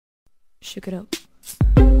Shook it up.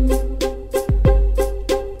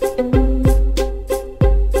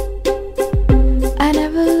 I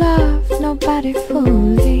never loved nobody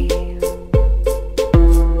fully.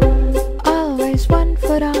 Always one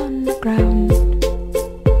foot on the ground.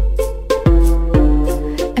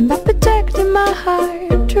 And by protecting my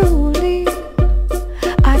heart truly,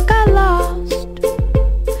 I got lost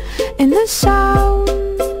in the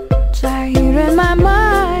sounds I hear in my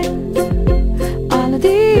mind. All of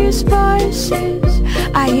these voices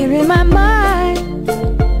I hear in my mind.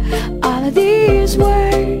 All of these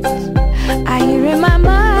words I hear in my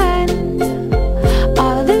mind.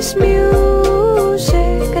 All of this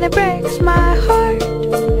music, and it breaks my heart.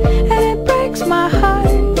 And it breaks my heart.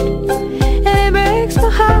 And it breaks my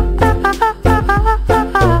heart.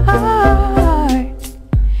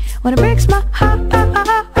 When it breaks my heart.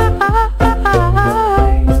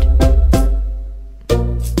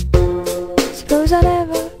 Suppose I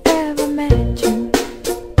never ever met you.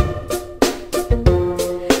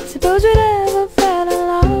 Suppose we never fell in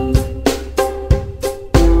love.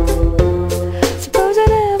 Suppose I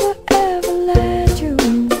never ever let you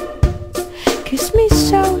kiss me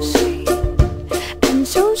so sweet and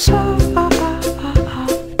so soft.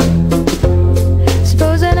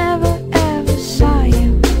 Suppose I never ever saw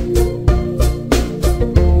you.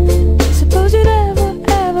 Suppose you never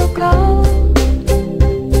ever called.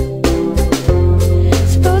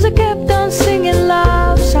 Suppose I kept on singing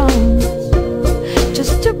love songs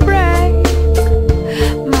just to break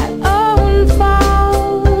my own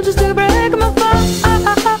fall, just to break my fall,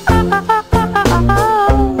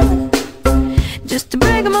 just to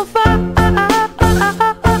break my fall,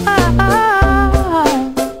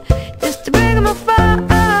 just to break my fall,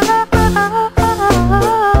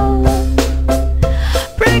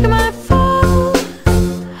 break my fall,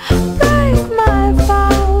 break my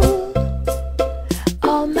fall.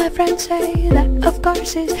 All my friends say that of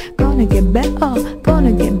course it's gonna get better,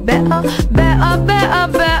 gonna get better, better, better,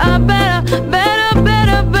 better, better, better,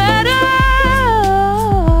 better, better.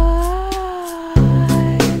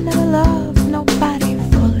 I never loved nobody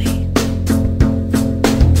fully.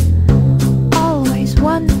 Always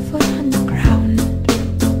one foot on the ground.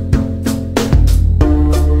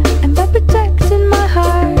 And by protecting my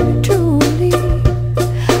heart truly,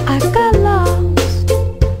 I got lost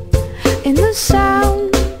in the sounds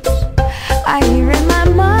I hear in my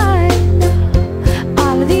mind.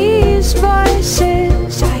 All of these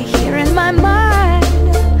voices I hear in my mind.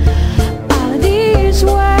 All of these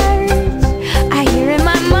words I hear in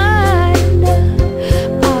my mind.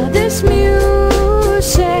 All of this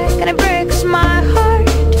music, and it breaks my heart.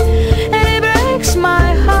 And it breaks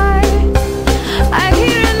my heart. I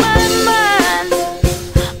hear in my mind.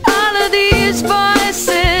 All of these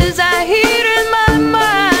voices I hear in my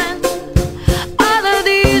mind. All of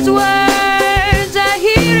these words I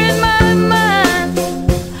hear in my mind.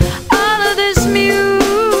 All of this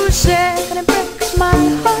music, and it breaks my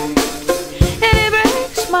heart. And it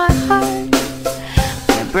breaks my heart.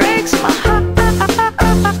 And it breaks my heart.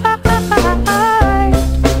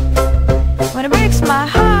 When it breaks my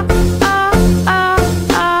heart.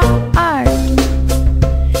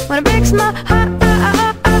 When it breaks my heart.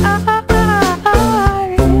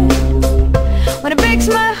 When it breaks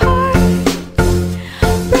my heart.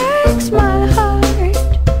 Breaks my heart.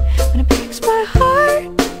 When it breaks my heart.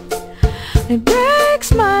 It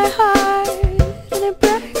breaks my heart. And it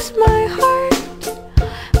breaks my heart.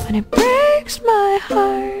 When it breaks my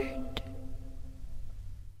heart.